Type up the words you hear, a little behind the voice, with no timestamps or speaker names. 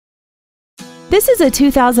This is a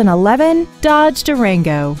 2011 Dodge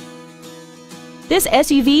Durango. This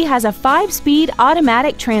SUV has a 5-speed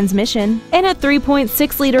automatic transmission and a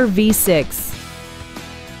 3.6-liter V6.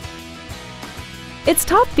 Its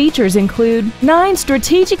top features include 9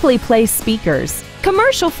 strategically placed speakers,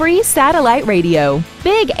 commercial-free satellite radio,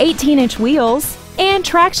 big 18-inch wheels, and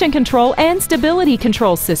traction control and stability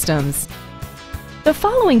control systems. The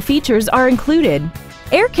following features are included: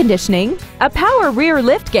 air conditioning, a power rear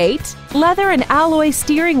liftgate, leather and alloy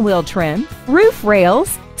steering wheel trim, roof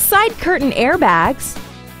rails, side curtain airbags,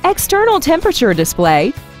 external temperature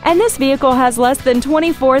display, and this vehicle has less than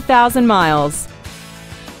 24,000 miles.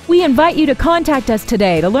 We invite you to contact us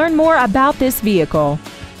today to learn more about this vehicle.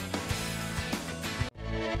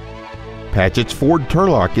 Patchetts Ford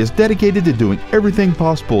Turlock is dedicated to doing everything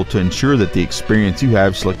possible to ensure that the experience you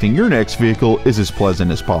have selecting your next vehicle is as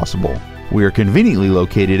pleasant as possible. We are conveniently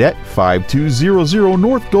located at 5200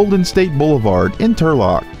 North Golden State Boulevard in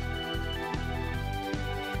Turlock.